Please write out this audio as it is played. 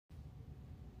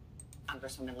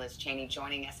Congresswoman Liz Cheney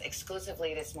joining us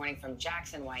exclusively this morning from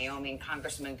Jackson, Wyoming.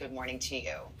 Congresswoman, good morning to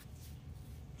you.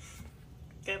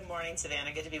 Good morning,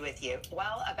 Savannah. Good to be with you.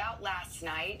 Well, about last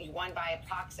night, you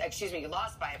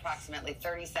lost by approximately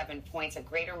 37 points, a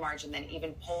greater margin than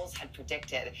even polls had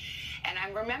predicted. And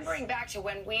I'm remembering back to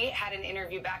when we had an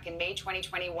interview back in May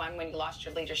 2021 when you lost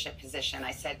your leadership position.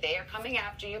 I said, they are coming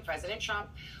after you. President Trump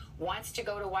wants to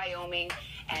go to Wyoming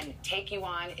and take you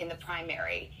on in the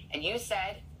primary. And you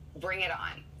said, bring it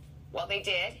on. Well, they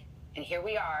did. And here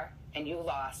we are. And you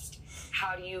lost.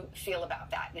 How do you feel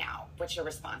about that now? What's your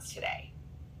response today?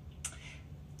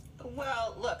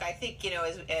 Well, look, I think,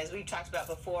 as we've talked about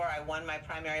before, I won my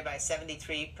primary by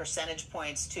 73 percentage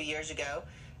points 2 years ago.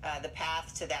 The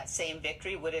path to that same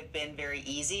victory would have been very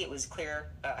easy. It was clear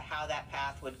how that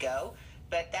path would go.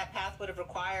 But that path would have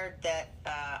required that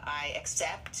I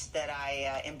accept, that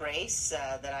I embrace,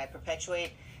 that I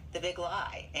perpetuate the big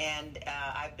lie. And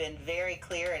I've been very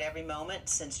clear at every moment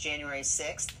since January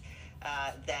 6th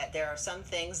that there are some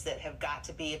things that have got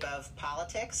to be above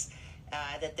politics.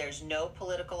 That there's no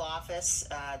political office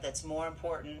that's more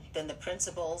important than the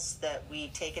principles that we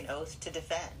take an oath to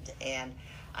defend. And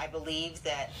I believe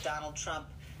that Donald Trump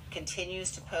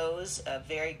continues to pose a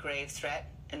very grave threat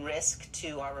and risk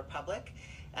to our republic.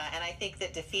 And I think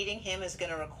that defeating him is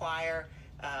going to require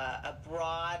a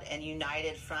broad and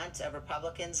united front of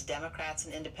Republicans, Democrats,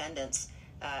 and independents.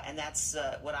 And that's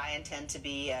what I intend to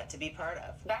be part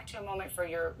of. Back to a moment for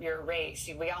your race.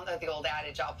 We all know the old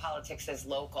adage, all politics is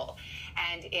local.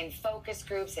 And in focus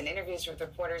groups and interviews with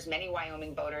reporters, many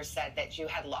Wyoming voters said that you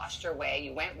had lost your way.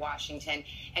 You went Washington,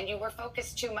 and you were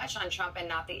focused too much on Trump and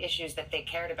not the issues that they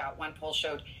cared about. One poll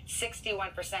showed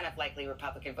 61% of likely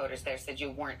Republican voters there said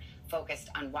you weren't focused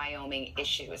on Wyoming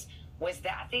issues. Was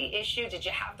that the issue? Did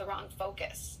you have the wrong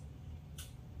focus?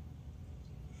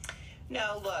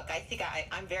 No, look, I think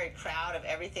I'm very proud of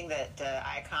everything that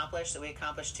I accomplished, that we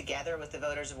accomplished together with the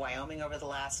voters of Wyoming over the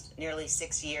last nearly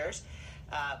 6 years.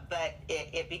 But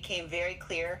it became very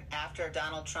clear after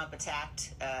Donald Trump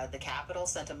attacked the Capitol,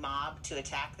 sent a mob to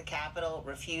attack the Capitol,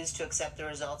 refused to accept the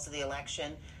results of the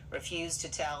election, refused to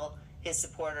tell his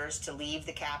supporters to leave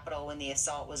the Capitol when the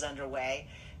assault was underway,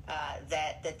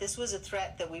 that this was a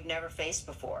threat that we've never faced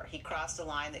before. He crossed a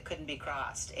line that couldn't be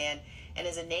crossed. And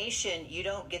as a nation, you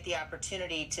don't get the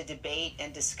opportunity to debate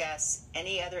and discuss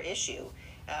any other issue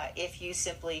if you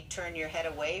simply turn your head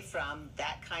away from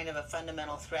that kind of a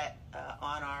fundamental threat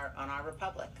on our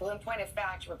republic. Well, in point of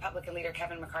fact, Republican leader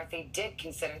Kevin McCarthy did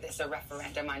consider this a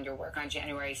referendum on your work on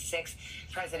January 6th.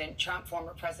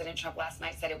 Former President Trump last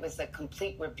night said it was a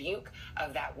complete rebuke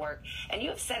of that work. And you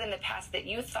have said in the past that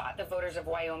you thought the voters of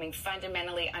Wyoming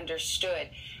fundamentally understood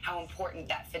how important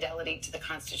that fidelity to the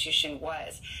Constitution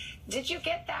was. Did you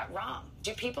get that wrong?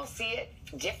 Do people see it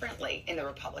differently in the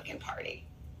Republican Party?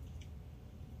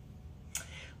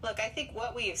 Look, I think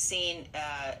what we have seen,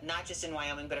 not just in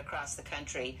Wyoming, but across the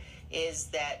country, is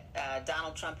that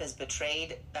Donald Trump has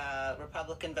betrayed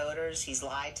Republican voters. He's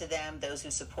lied to them. Those who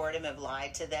support him have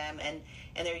lied to them. And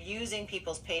they're using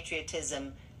people's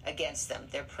patriotism against them.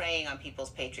 They're preying on people's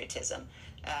patriotism.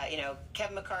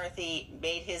 Kevin McCarthy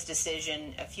made his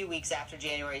decision a few weeks after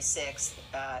January 6th,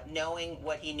 knowing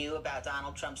what he knew about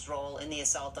Donald Trump's role in the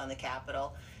assault on the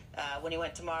Capitol. When he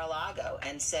went to Mar-a-Lago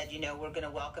and said, we're going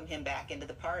to welcome him back into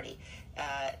the party.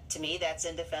 To me, that's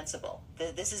indefensible.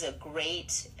 This is a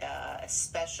great,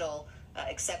 special,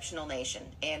 exceptional nation,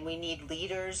 and we need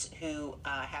leaders who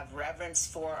have reverence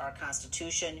for our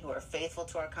Constitution, who are faithful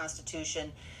to our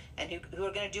Constitution, and who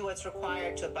are going to do what's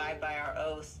required to abide by our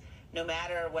oath, no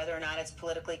matter whether or not it's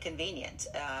politically convenient.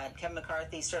 Kevin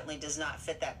McCarthy certainly does not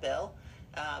fit that bill.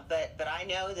 But I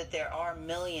know that there are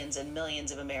millions and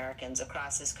millions of Americans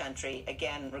across this country,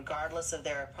 again, regardless of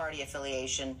their party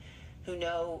affiliation, who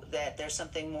know that there's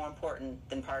something more important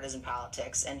than partisan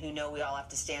politics and who know we all have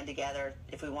to stand together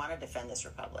if we want to defend this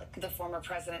republic. The former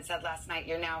president said last night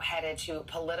you're now headed to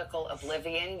political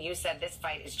oblivion. You said this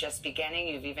fight is just beginning.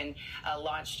 You've even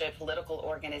launched a political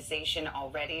organization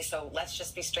already. So let's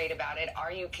just be straight about it.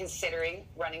 Are you considering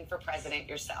running for president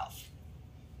yourself?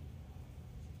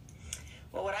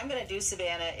 Well, what I'm going to do,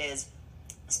 Savannah, is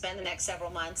spend the next several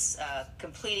months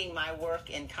completing my work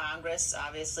in Congress,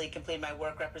 obviously completing my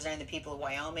work representing the people of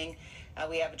Wyoming.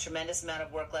 We have a tremendous amount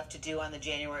of work left to do on the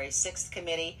January 6th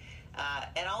committee.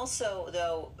 And also,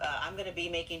 though, I'm going to be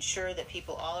making sure that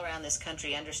people all around this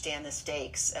country understand the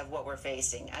stakes of what we're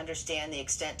facing, understand the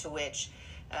extent to which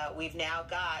we've now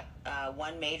got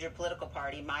one major political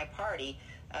party, my party,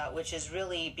 which has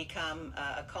really become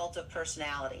a cult of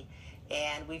personality.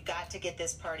 And we've got to get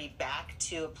this party back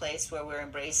to a place where we're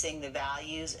embracing the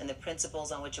values and the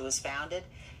principles on which it was founded,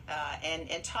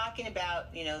 and talking about,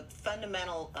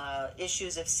 fundamental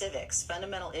issues of civics,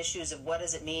 fundamental issues of what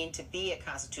does it mean to be a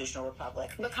constitutional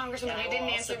republic. But Congresswoman, you didn't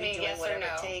answer me yes or no.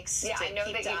 It takes to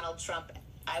keep Donald Trump.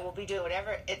 I will be doing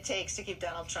whatever it takes to keep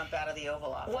Donald Trump out of the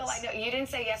Oval Office. Well, I know you didn't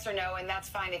say yes or no, and that's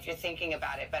fine if you're thinking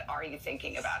about it, but are you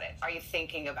thinking about it? Are you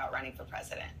thinking about running for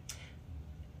president?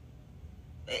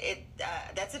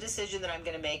 That's a decision that I'm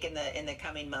going to make in the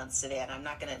coming months, Savannah. I'm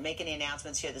not going to make any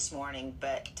announcements here this morning,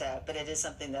 but it is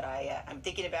something that I'm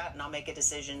thinking about, and I'll make a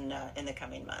decision in the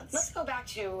coming months. Let's go back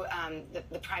to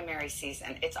the primary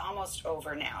season. It's almost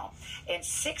over now, and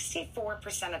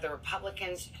 64% of the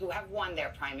Republicans who have won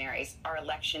their primaries are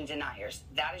election deniers.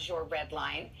 That is your red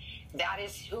line. That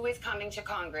is who is coming to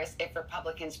Congress if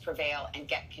Republicans prevail and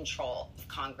get control of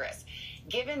Congress.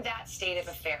 Given that state of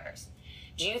affairs,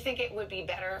 do you think it would be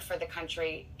better for the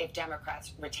country if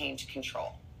Democrats retained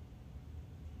control?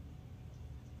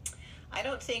 I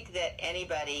don't think that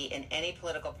anybody in any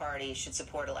political party should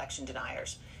support election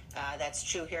deniers. That's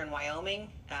true here in Wyoming,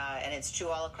 and it's true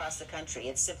all across the country.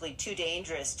 It's simply too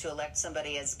dangerous to elect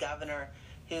somebody as governor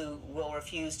who will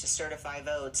refuse to certify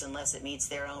votes unless it meets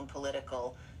their own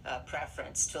political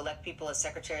preference, to elect people as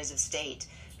secretaries of state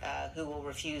who will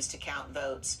refuse to count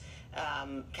votes.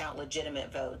 Count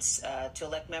legitimate votes, to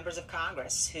elect members of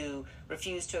Congress who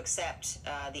refuse to accept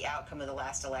the outcome of the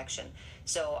last election.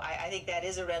 So I think that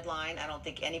is a red line. I don't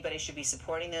think anybody should be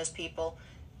supporting those people.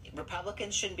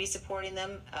 Republicans shouldn't be supporting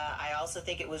them. I also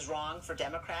think it was wrong for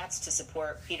Democrats to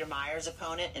support Peter Meyer's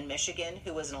opponent in Michigan,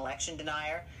 who was an election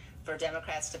denier, for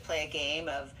Democrats to play a game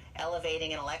of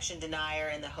elevating an election denier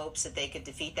in the hopes that they could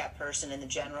defeat that person in the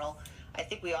general. I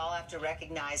think we all have to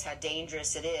recognize how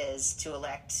dangerous it is to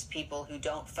elect people who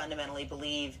don't fundamentally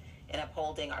believe in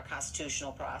upholding our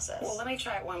constitutional process. Well, let me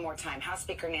try it one more time. House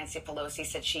Speaker Nancy Pelosi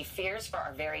said she fears for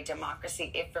our very democracy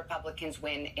if Republicans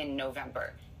win in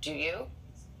November. Do you?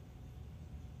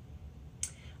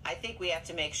 I think we have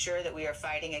to make sure that we are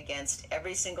fighting against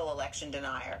every single election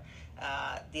denier.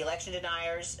 The election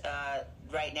deniers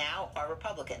right now are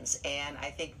Republicans, and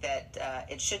I think that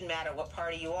it shouldn't matter what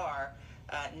party you are.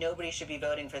 Nobody should be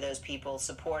voting for those people,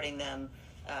 supporting them,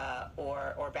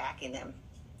 or backing them.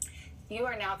 You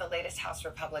are now the latest House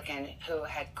Republican who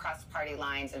had crossed party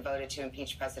lines and voted to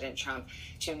impeach President Trump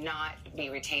to not be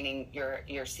retaining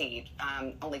your seat.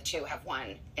 Only two have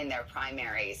won in their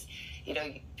primaries.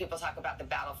 People talk about the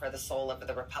battle for the soul of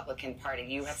the Republican Party.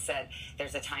 You have said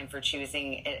there's a time for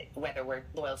choosing whether we're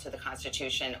loyal to the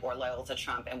Constitution or loyal to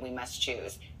Trump, and we must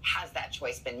choose. Has that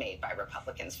choice been made by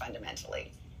Republicans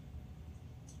fundamentally?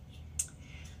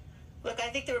 Look, I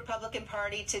think the Republican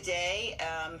Party today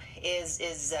is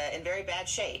in very bad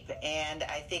shape, and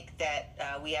I think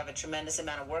that we have a tremendous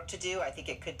amount of work to do. I think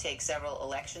it could take several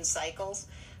election cycles,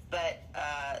 but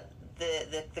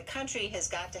the country has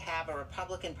got to have a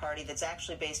Republican Party that's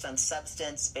actually based on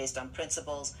substance, based on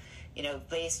principles,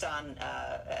 based on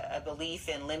a belief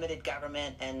in limited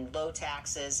government and low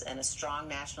taxes and a strong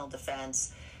national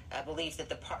defense, a belief that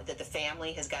the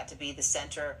family has got to be the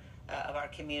center of our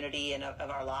community and of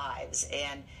our lives.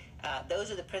 And those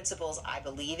are the principles I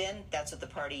believe in. That's what the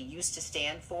party used to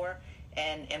stand for.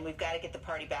 And we've got to get the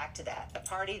party back to that. A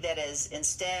party that has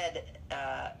instead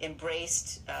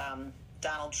embraced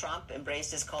Donald Trump,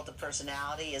 embraced his cult of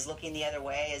personality, is looking the other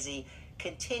way as he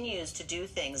continues to do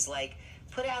things like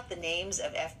put out the names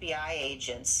of FBI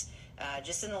agents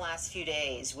just in the last few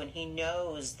days when he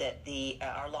knows that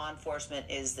our law enforcement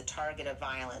is the target of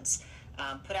violence.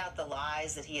 Put out the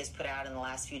lies that he has put out in the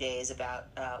last few days about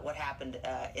what happened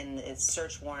in the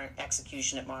search warrant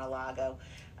execution at Mar-a-Lago.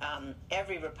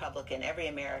 Every Republican, every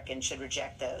American should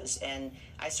reject those. And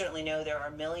I certainly know there are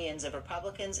millions of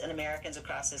Republicans and Americans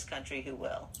across this country who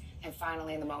will. And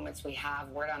finally, in the moments we have,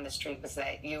 word on the street was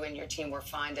that you and your team were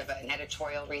fond of an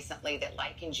editorial recently that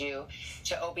likened you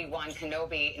to Obi-Wan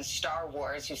Kenobi in Star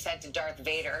Wars, who said to Darth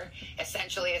Vader,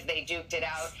 essentially as they duked it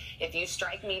out, if you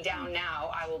strike me down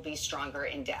now, I will be stronger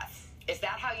in death. Is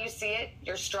that how you see it?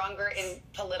 You're stronger in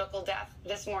political death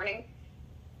this morning?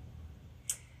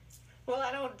 Well,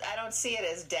 I don't see it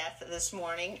as death this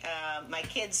morning. My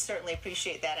kids certainly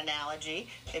appreciate that analogy.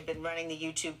 They've been running the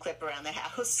YouTube clip around the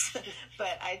house.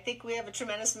 But I think we have a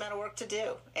tremendous amount of work to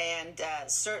do. And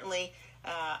certainly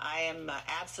I am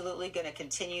absolutely going to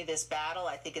continue this battle.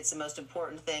 I think it's the most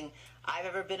important thing I've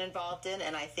ever been involved in.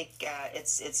 And I think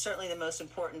it's certainly the most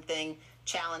important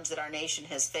challenge that our nation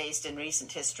has faced in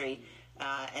recent history,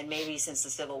 and maybe since the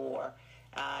Civil War.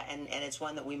 And it's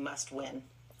one that we must win.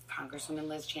 Congresswoman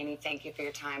Liz Cheney, thank you for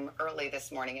your time early this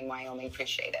morning in Wyoming.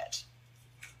 Appreciate it.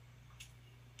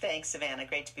 Thanks, Savannah.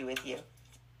 Great to be with you.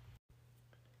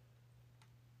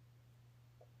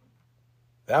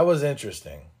 That was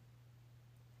interesting.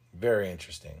 Very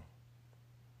interesting.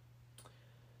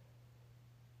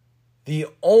 The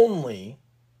only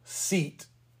seat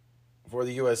for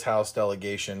the U.S. House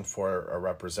delegation for a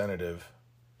representative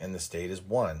in the state is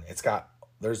one.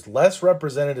 There's less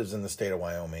representatives in the state of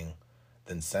Wyoming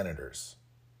than senators.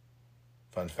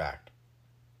 Fun fact.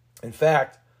 In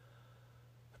fact,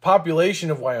 the population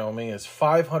of Wyoming is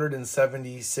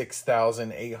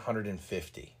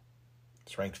 576,850.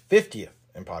 It's ranked 50th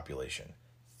in population.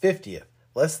 50th,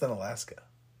 less than Alaska.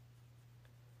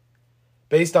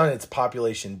 Based on its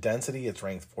population density, it's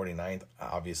ranked 49th.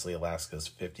 Obviously, Alaska's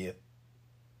 50th.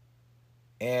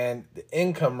 And the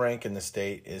income rank in the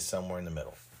state is somewhere in the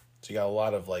middle. So you got a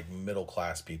lot of middle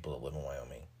class people that live in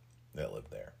Wyoming that live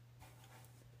there.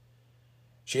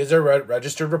 She is a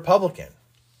registered Republican.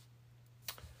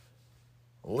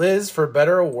 Liz, for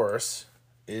better or worse,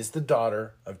 is the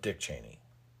daughter of Dick Cheney.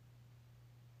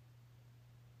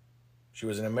 She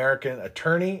was an American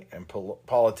attorney and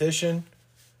politician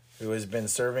who has been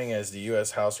serving as the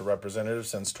U.S. House of Representatives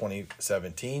since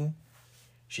 2017.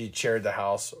 She chaired the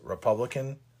House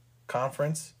Republican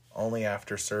Conference only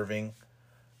after serving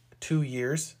 2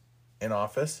 years in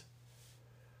office.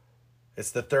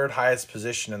 It's the third highest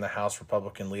position in the House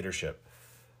Republican leadership.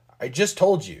 I just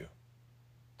told you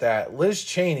that Liz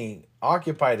Cheney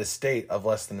occupied a state of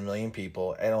less than 1 million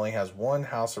people and only has one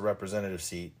House of Representative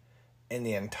seat in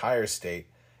the entire state,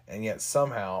 and yet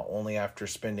somehow, only after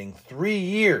spending 3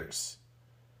 years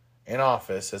in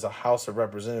office as a House of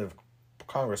Representative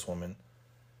Congresswoman,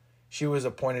 she was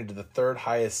appointed to the third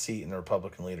highest seat in the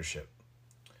Republican leadership.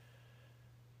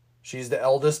 She's the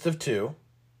eldest of two.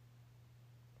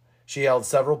 She held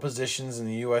several positions in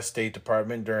the U.S. State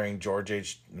Department during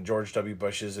George W.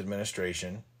 Bush's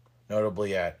administration,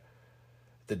 notably at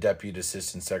the Deputy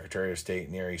Assistant Secretary of State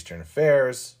Near Eastern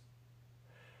Affairs,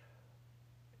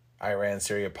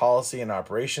 Iran-Syria Policy and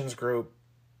Operations Group,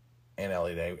 and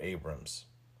Elliott Abrams.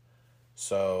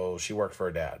 So she worked for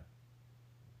her dad.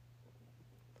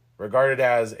 Regarded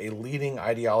as a leading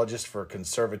ideologist for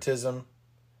conservatism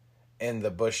in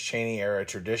the Bush-Cheney era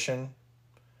tradition,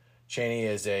 Cheney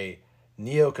is a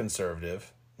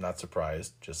neoconservative, not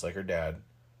surprised, just like her dad,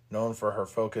 known for her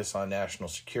focus on national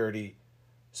security,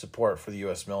 support for the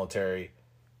U.S. military,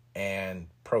 and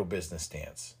pro-business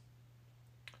stance.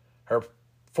 Her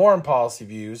foreign policy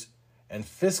views and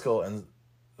fiscal and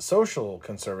social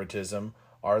conservatism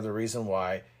are the reason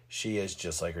why she is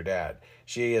just like her dad.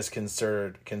 She is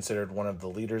considered one of the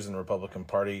leaders in the Republican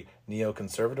Party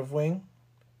neoconservative wing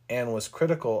and was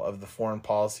critical of the foreign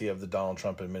policy of the Donald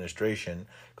Trump administration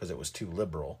because it was too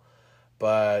liberal,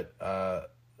 but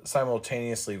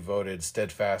simultaneously voted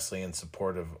steadfastly in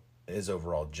support of his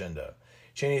overall agenda.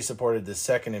 Cheney supported the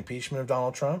second impeachment of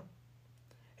Donald Trump.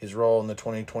 His role in the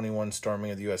 2021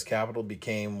 storming of the U.S. Capitol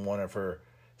became one of her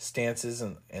stances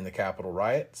in the Capitol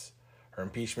riots. Her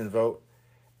impeachment vote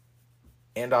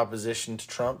and opposition to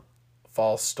Trump,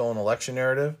 false stolen election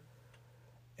narrative,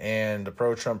 and the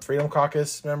pro-Trump Freedom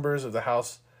Caucus members of the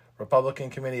House Republican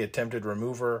Committee attempted to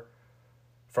remove her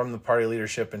from the party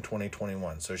leadership in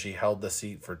 2021. So she held the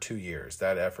seat for 2 years.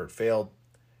 That effort failed.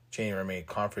 Cheney remained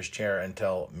conference chair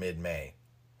until mid-May,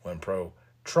 when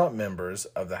pro-Trump members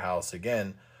of the House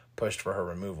again pushed for her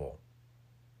removal.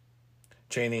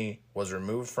 Cheney was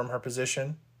removed from her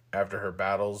position after her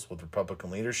battles with Republican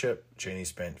leadership. Cheney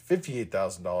spent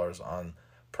 $58,000 on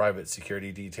private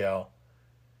security detail.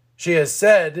 She has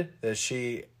said that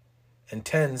she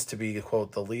intends to be,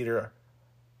 quote, the leader,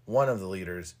 one of the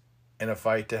leaders, in a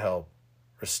fight to help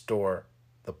restore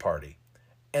the party,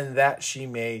 and that she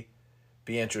may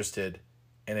be interested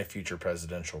in a future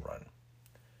presidential run.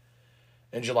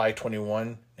 In July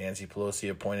 21, Nancy Pelosi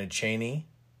appointed Cheney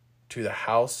to the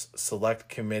House Select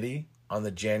Committee on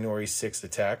the January 6th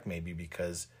attack, maybe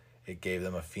because it gave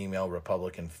them a female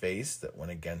Republican face that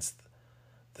went against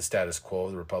the status quo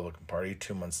of the Republican Party.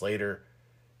 2 months later,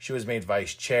 she was made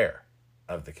vice chair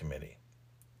of the committee.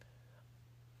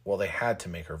 Well, they had to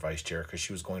make her vice chair because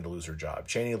she was going to lose her job.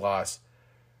 Cheney lost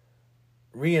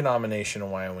re-nomination in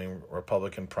Wyoming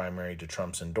Republican primary to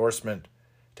Trump's endorsement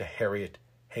to Harriet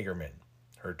Hagerman.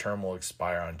 Her term will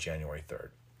expire on January 3rd.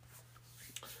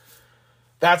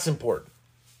 That's important.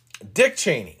 Dick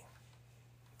Cheney.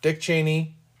 Dick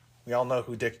Cheney, we all know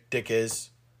who Dick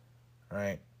is,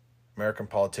 right? American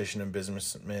politician and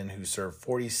businessman who served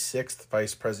 46th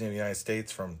Vice President of the United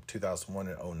States from 2001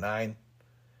 to 2009.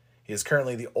 He is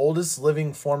currently the oldest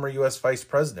living former U.S. Vice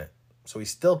President, so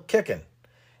he's still kicking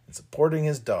and supporting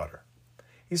his daughter.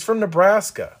 He's from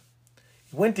Nebraska.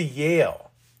 He went to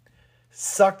Yale.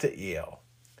 sucked at Yale.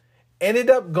 Ended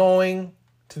up going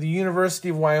to the University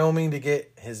of Wyoming to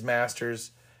get his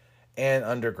master's and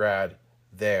undergrad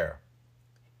there.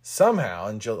 Somehow,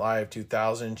 in July of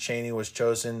 2000, Cheney was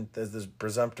chosen as the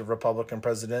presumptive Republican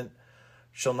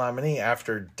presidential nominee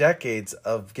after decades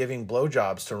of giving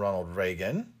blowjobs to Ronald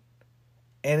Reagan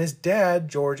and his dad,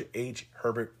 George H.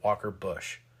 Herbert Walker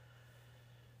Bush.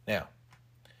 Now,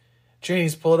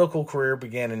 Cheney's political career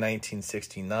began in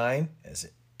 1969 as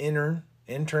an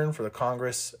intern for the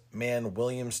Congressman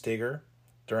William Steger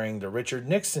during the Richard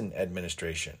Nixon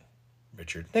administration.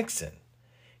 Richard Nixon.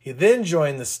 He then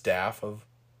joined the staff of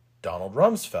Donald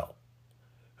Rumsfeld,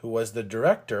 who was the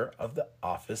director of the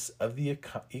Office of the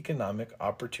Economic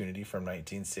Opportunity from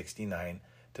 1969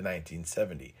 to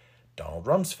 1970. Donald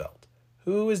Rumsfeld.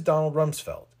 Who is Donald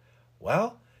Rumsfeld?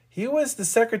 Well, he was the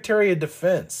Secretary of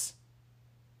Defense.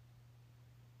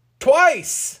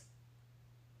 Twice!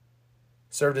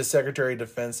 Served as Secretary of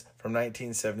Defense from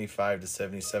 1975 to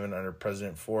 77 under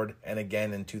President Ford, and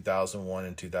again in 2001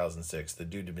 and 2006. The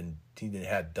dude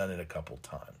had done it a couple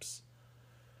times.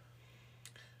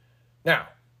 Now,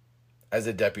 as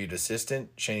a deputy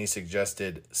assistant, Cheney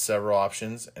suggested several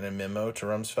options in a memo to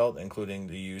Rumsfeld, including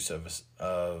the use of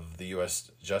the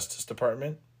U.S. Justice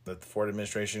Department that the Ford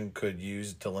administration could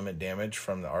use to limit damage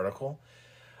from the article.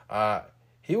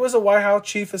 He was a White House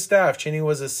chief of staff. Cheney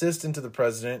was assistant to the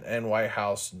president and White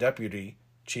House deputy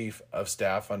chief of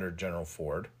staff under General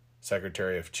Ford,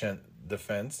 Secretary of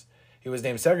Defense. He was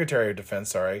named Secretary of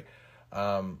Defense, When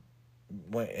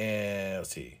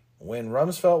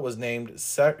Rumsfeld was named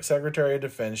Secretary of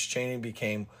Defense, Cheney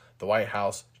became the White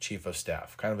House Chief of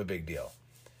Staff. Kind of a big deal.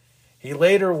 He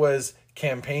later was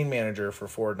campaign manager for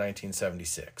Ford in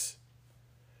 1976.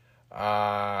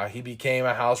 He became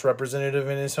a House representative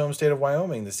in his home state of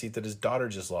Wyoming, the seat that his daughter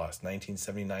just lost,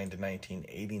 1979 to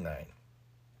 1989.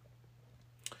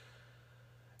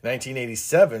 In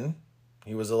 1987,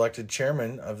 he was elected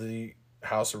chairman of the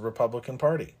House Republican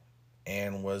Party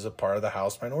and was a part of the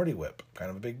House Minority Whip.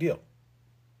 Kind of a big deal.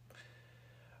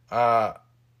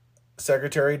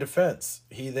 Secretary of Defense.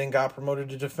 He then got promoted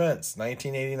to Defense,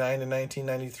 1989 to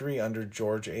 1993 under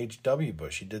George H.W.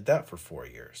 Bush. He did that for 4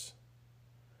 years.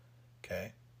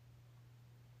 Okay.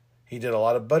 He did a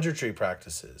lot of budgetary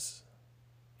practices.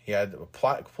 He had a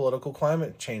political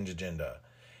climate change agenda.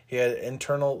 He had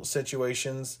internal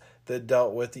situations that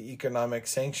dealt with the economic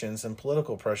sanctions and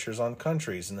political pressures on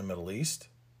countries in the Middle East.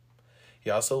 He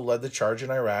also led the charge in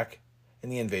Iraq in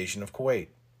the invasion of Kuwait.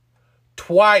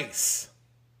 Twice!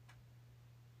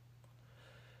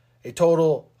 A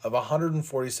total of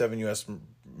 147 U.S.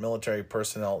 military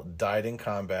personnel died in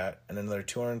combat, and another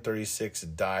 236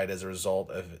 died as a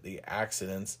result of the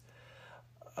accidents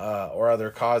or other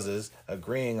causes,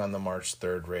 agreeing on the March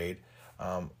 3rd raid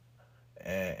and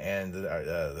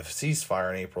the ceasefire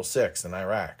on April 6th in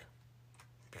Iraq,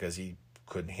 because he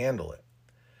couldn't handle it.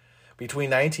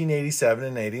 Between 1987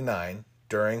 and 89,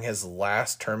 during his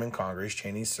last term in Congress,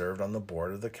 Cheney served on the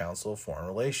board of the Council of Foreign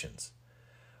Relations.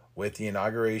 With the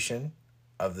inauguration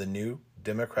of the new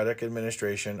Democratic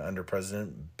administration under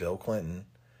President Bill Clinton,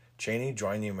 Cheney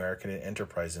joined the American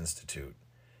Enterprise Institute.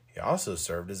 He also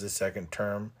served as his second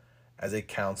term as a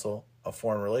Council of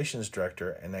Foreign Relations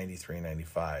Director in 93 and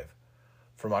 95.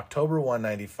 From October 1,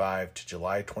 95 to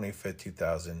July 25,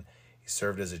 2000, he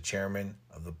served as a chairman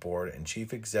of the board and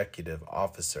chief executive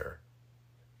officer,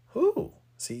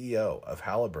 CEO of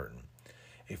Halliburton,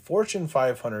 a Fortune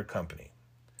 500 company.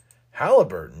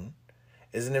 Halliburton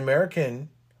is an American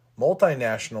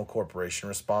multinational corporation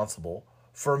responsible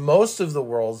for most of the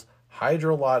world's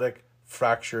hydraulic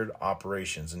fractured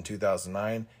operations. In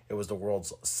 2009, it was the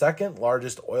world's second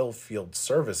largest oil field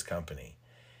service company.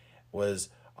 It was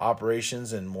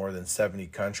operations in more than 70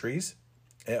 countries.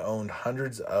 It owned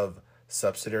hundreds of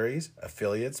subsidiaries,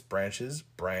 affiliates, branches,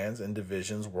 brands, and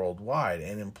divisions worldwide,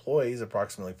 and employs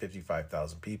approximately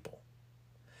 55,000 people.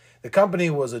 The company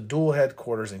was a dual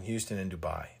headquarters in Houston and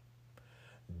Dubai.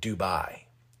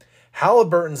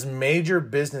 Halliburton's major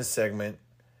business segment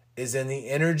is in the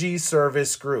Energy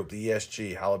Service Group, the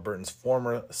ESG. Halliburton's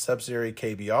former subsidiary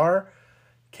KBR.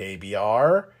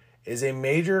 KBR is a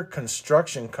major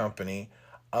construction company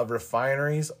of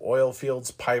refineries, oil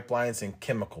fields, pipelines, and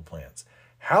chemical plants.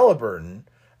 Halliburton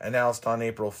announced on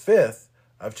April 5th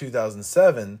of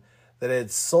 2007 that it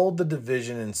had sold the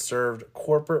division and served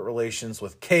corporate relations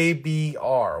with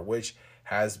KBR, which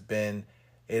has been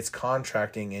its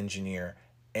contracting engineer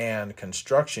and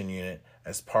construction unit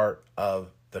as part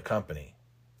of the company.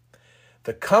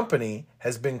 The company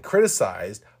has been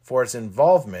criticized for its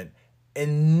involvement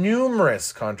in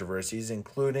numerous controversies,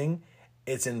 including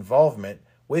its involvement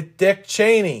with Dick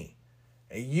Cheney.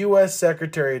 a U.S.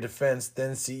 Secretary of Defense,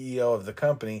 then CEO of the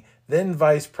company, then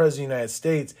Vice President of the United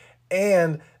States,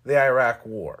 and the Iraq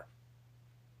War.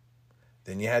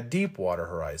 Then you had Deepwater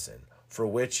Horizon, for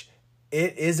which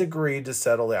it is agreed to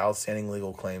settle the outstanding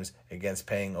legal claims against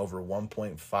paying over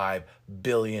 $1.5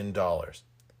 billion.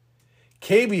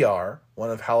 KBR,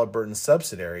 one of Halliburton's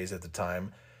subsidiaries at the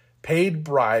time, paid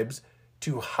bribes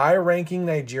to high-ranking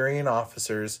Nigerian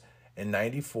officers in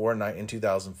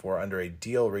 2004 under a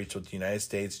deal reached with the United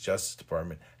States Justice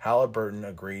Department. Halliburton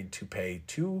agreed to pay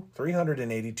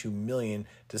 $382 million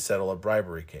to settle a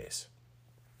bribery case.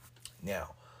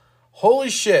 Now, holy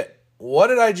shit, what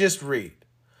did I just read?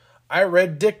 I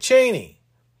read Dick Cheney.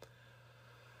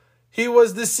 He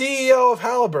was the CEO of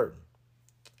Halliburton.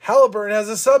 Halliburton has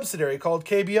a subsidiary called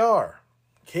KBR.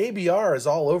 KBR is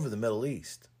all over the Middle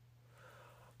East,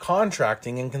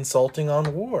 contracting and consulting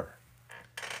on war.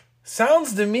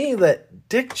 Sounds to me that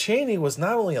Dick Cheney was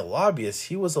not only a lobbyist,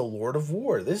 he was a lord of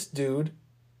war. This dude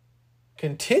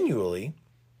continually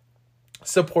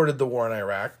supported the war in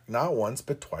Iraq, not once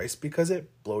but twice, because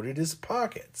it bloated his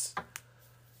pockets.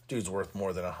 Dude's worth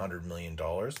more than $100 million.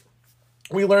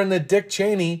 We learned that Dick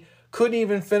Cheney couldn't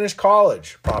even finish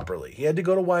college properly. He had to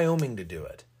go to Wyoming to do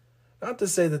it. Not to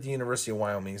say that the University of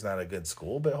Wyoming is not a good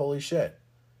school, but holy shit.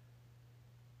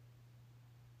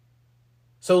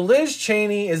 So Liz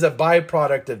Cheney is a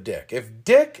byproduct of Dick. If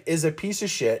Dick is a piece of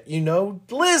shit, you know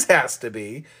Liz has to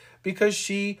be, because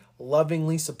she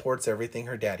lovingly supports everything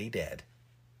her daddy did.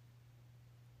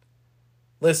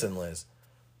 Listen, Liz,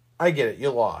 I get it. You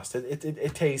lost.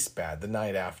 It tastes bad the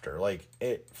night after. Like,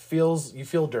 you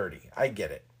feel dirty. I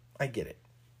get it.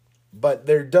 But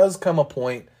there does come a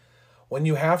point when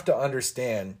you have to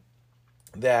understand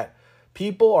that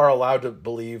people are allowed to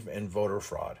believe in voter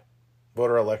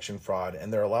election fraud,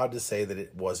 and they're allowed to say that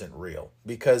it wasn't real.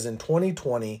 Because in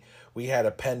 2020, we had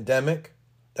a pandemic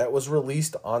that was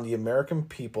released on the American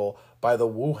people by the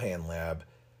Wuhan lab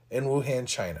in Wuhan,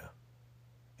 China.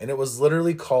 And it was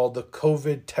literally called the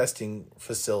COVID testing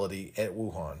facility at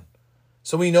Wuhan.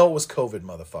 So we know it was COVID,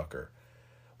 motherfucker.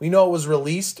 We know it was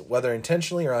released, whether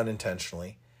intentionally or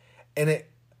unintentionally. And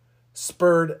it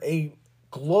spurred a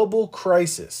global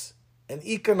crisis, an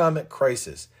economic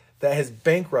crisis that has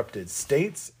bankrupted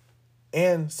states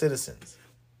and citizens.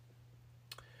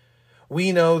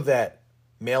 We know that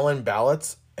mail-in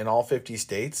ballots in all 50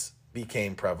 states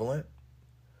became prevalent.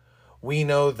 We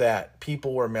know that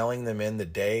people were mailing them in the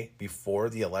day before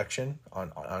the election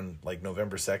on like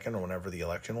November 2nd or whenever the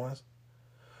election was.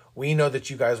 We know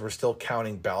that you guys were still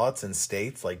counting ballots in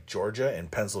states like Georgia and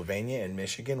Pennsylvania and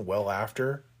Michigan well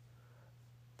after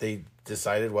they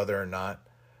decided whether or not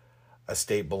a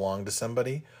state belonged to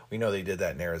somebody. We know they did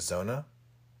that in Arizona.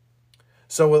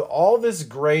 So with all this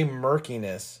gray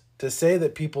murkiness, to say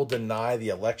that people deny the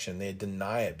election, they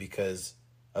deny it because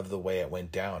of the way it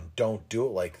went down. Don't do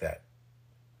it like that.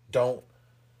 Don't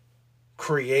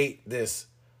create this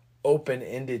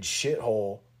open-ended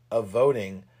shithole of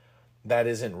voting that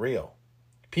isn't real.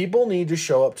 People need to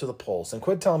show up to the polls and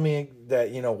quit telling me that,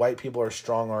 white people are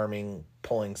strong-arming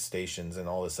polling stations and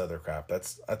all this other crap.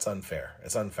 That's unfair.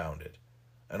 It's unfounded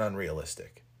and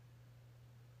unrealistic.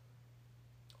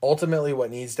 Ultimately,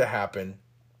 what needs to happen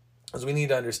is we need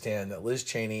to understand that Liz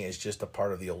Cheney is just a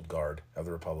part of the old guard of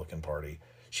the Republican Party.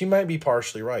 She might be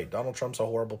partially right. Donald Trump's a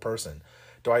horrible person.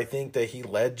 Do I think that he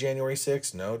led January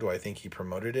 6th? No. Do I think he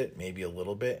promoted it? Maybe a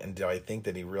little bit. And do I think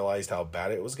that he realized how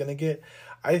bad it was going to get?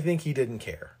 I think he didn't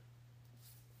care.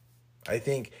 I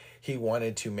think he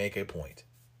wanted to make a point.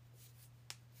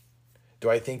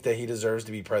 Do I think that he deserves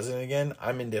to be president again?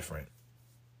 I'm indifferent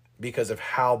because of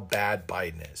how bad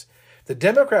Biden is. The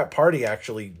Democrat Party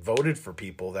actually voted for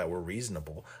people that were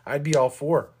reasonable. I'd be all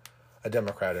for a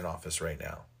Democrat in office right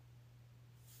now.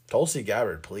 Tulsi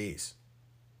Gabbard, please.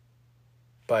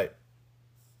 But,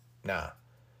 nah.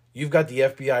 You've got the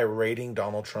FBI raiding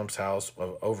Donald Trump's house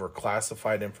over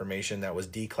classified information that was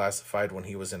declassified when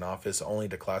he was in office, only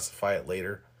to classify it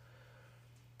later.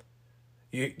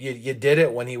 You did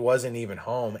it when he wasn't even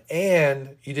home,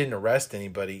 and you didn't arrest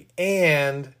anybody,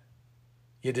 and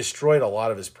you destroyed a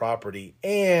lot of his property,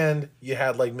 and you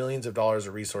had like millions of dollars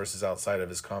of resources outside of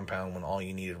his compound when all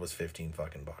you needed was 15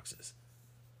 fucking boxes.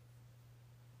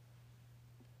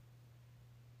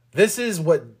 This is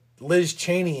what Liz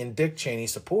Cheney and Dick Cheney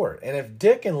support. And if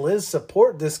Dick and Liz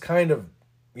support this kind of,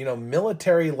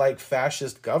 military-like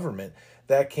fascist government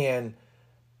that can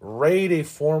raid a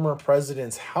former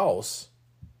president's house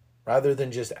rather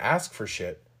than just ask for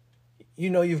shit,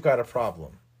 you've got a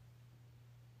problem.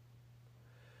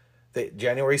 The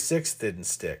January 6th didn't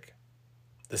stick.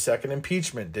 The second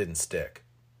impeachment didn't stick.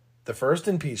 The first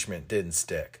impeachment didn't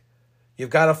stick. You've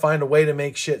got to find a way to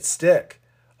make shit stick.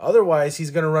 Otherwise,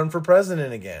 he's going to run for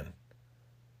president again.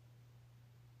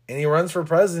 And he runs for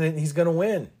president, he's going to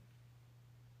win.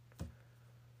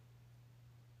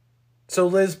 So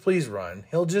Liz, please run.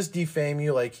 He'll just defame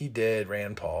you like he did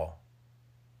Rand Paul.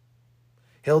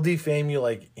 He'll defame you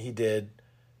like he did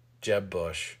Jeb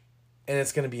Bush. And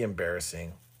it's going to be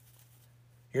embarrassing.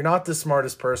 You're not the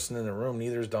smartest person in the room,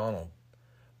 neither is Donald.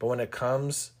 But when it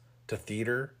comes to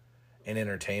theater and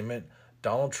entertainment,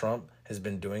 Donald Trump has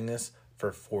been doing this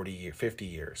for 50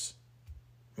 years.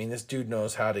 I mean, this dude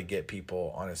knows how to get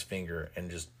people on his finger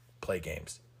and just play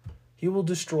games. He will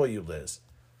destroy you, Liz.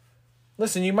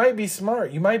 Listen, you might be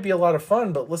smart. You might be a lot of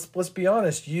fun, but let's be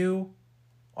honest. You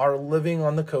are living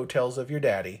on the coattails of your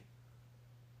daddy.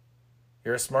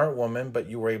 You're a smart woman, but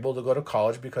you were able to go to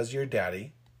college because of your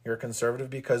daddy. You're a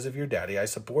conservative because of your daddy. I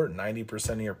support 90%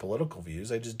 of your political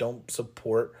views. I just don't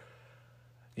support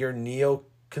your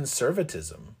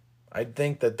neoconservatism. I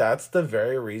think that that's the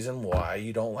very reason why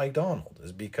you don't like Donald,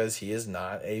 is because he is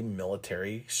not a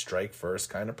military strike first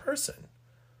kind of person.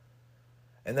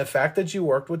 And the fact that you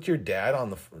worked with your dad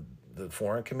on the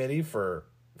foreign committee for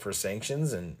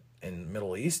sanctions in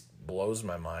Middle East blows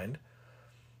my mind.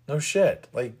 No shit.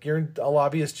 Like, you're a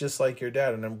lobbyist just like your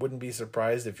dad, and I wouldn't be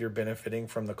surprised if you're benefiting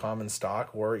from the common stock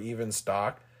or even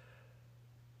stock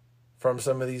from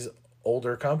some of these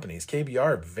older companies.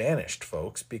 KBR vanished,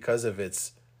 folks, because of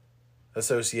its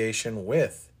association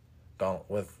with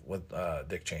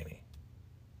Dick Cheney.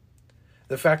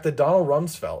 The fact that Donald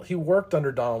Rumsfeld, he worked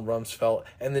under Donald Rumsfeld,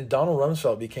 and then Donald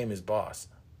Rumsfeld became his boss.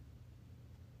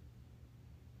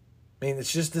 I mean,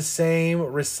 it's just the same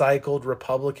recycled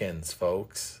Republicans,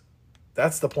 folks.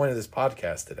 That's the point of this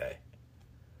podcast today.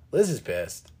 Liz is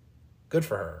pissed. Good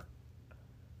for her.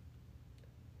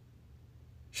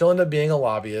 She'll end up being a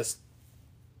lobbyist.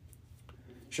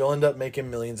 She'll end up making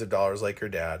millions of dollars like her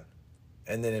dad.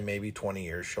 And then in maybe 20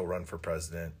 years, she'll run for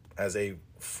president as a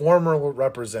former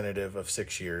representative of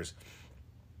 6 years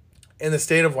in the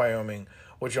state of Wyoming,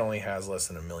 which only has less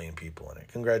than 1 million people in it.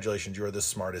 Congratulations, you are the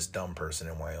smartest dumb person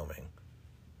in Wyoming.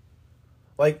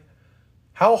 Like,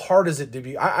 how hard is it to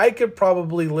be? I could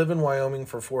probably live in Wyoming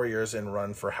for 4 years and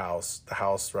run for the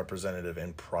House representative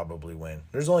and probably win.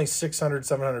 There's only 600,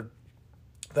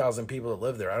 700,000 people that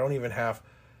live there. I don't even have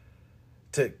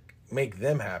to make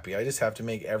them happy. I just have to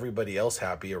make everybody else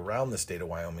happy around the state of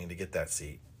Wyoming to get that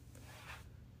seat.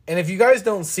 And if you guys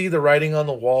don't see the writing on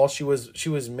the wall, she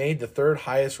was made the third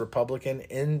highest Republican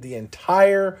in the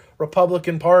entire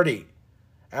Republican Party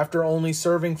after only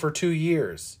serving for 2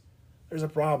 years. There's a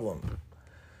problem.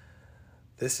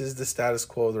 This is the status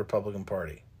quo of the Republican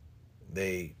Party.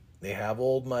 They have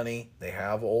old money. They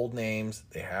have old names.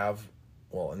 They have,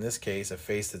 well, in this case, a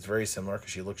face that's very similar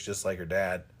because she looks just like her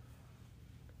dad.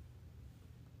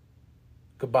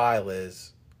 Goodbye,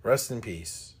 Liz. Rest in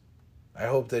peace. I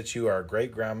hope that you are a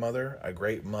great grandmother, a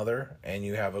great mother, and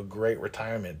you have a great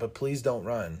retirement. But please don't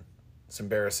run. It's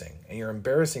embarrassing. And you're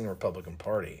embarrassing the Republican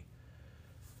Party.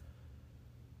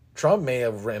 Trump may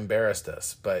have embarrassed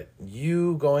us, but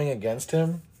you going against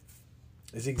him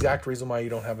is the exact reason why you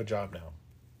don't have a job now.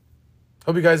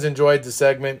 Hope you guys enjoyed the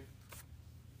segment.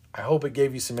 I hope it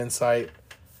gave you some insight.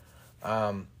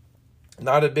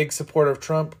 Not a big supporter of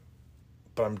Trump,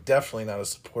 but I'm definitely not a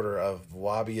supporter of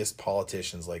lobbyist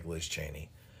politicians like Liz Cheney,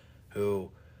 who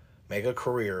make a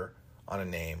career on a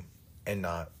name and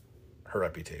not her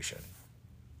reputation.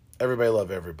 Everybody love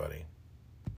everybody.